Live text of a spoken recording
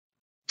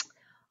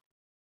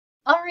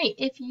All right,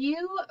 if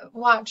you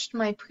watched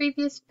my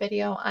previous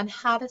video on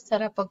how to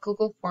set up a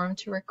Google form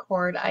to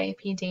record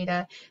IEP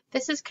data,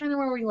 this is kind of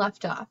where we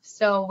left off.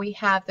 So we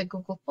have the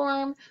Google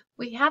form,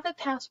 we have it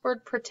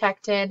password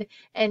protected,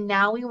 and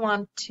now we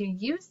want to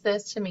use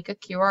this to make a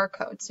QR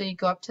code. So you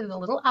go up to the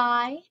little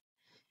I,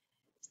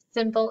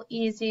 simple,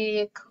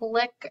 easy,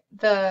 click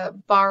the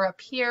bar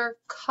up here,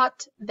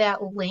 cut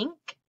that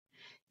link.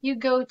 You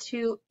go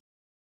to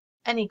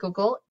any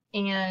Google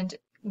and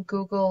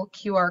Google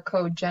QR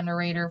code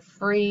generator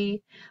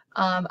free.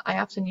 I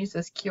often use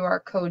this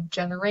QR code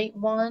generate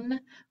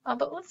one,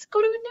 but let's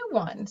go to a new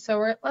one.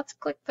 So let's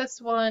click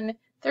this one.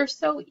 They're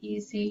so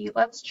easy.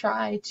 Let's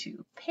try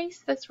to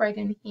paste this right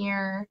in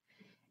here.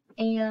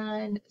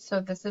 And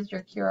so this is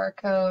your QR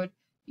code.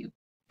 You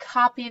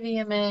copy the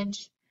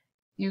image.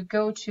 You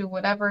go to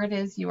whatever it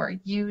is you are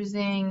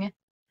using.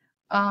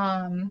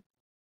 Um,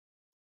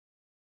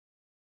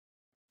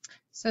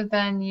 So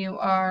then you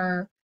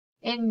are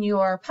in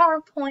your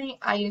PowerPoint.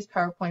 I use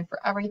PowerPoint for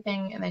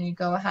everything, and then you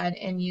go ahead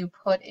and you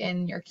put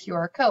in your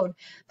QR code.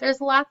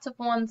 There's lots of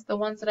ones, the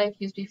ones that I've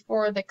used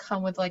before that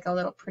come with like a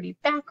little pretty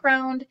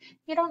background.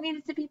 You don't need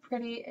it to be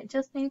pretty, it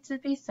just needs to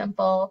be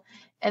simple.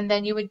 And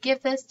then you would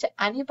give this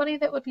to anybody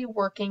that would be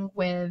working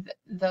with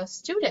the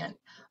student.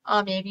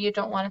 Maybe you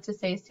don't want it to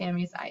say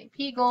Sammy's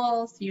IEP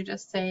goals, you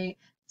just say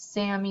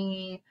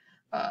Sammy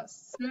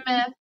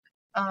Smith.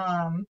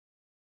 Um,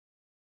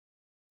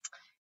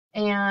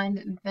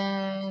 and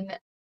then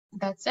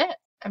that's it.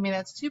 I mean,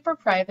 that's super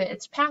private,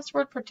 it's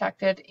password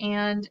protected,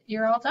 and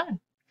you're all done.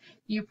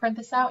 You print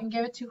this out and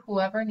give it to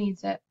whoever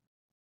needs it.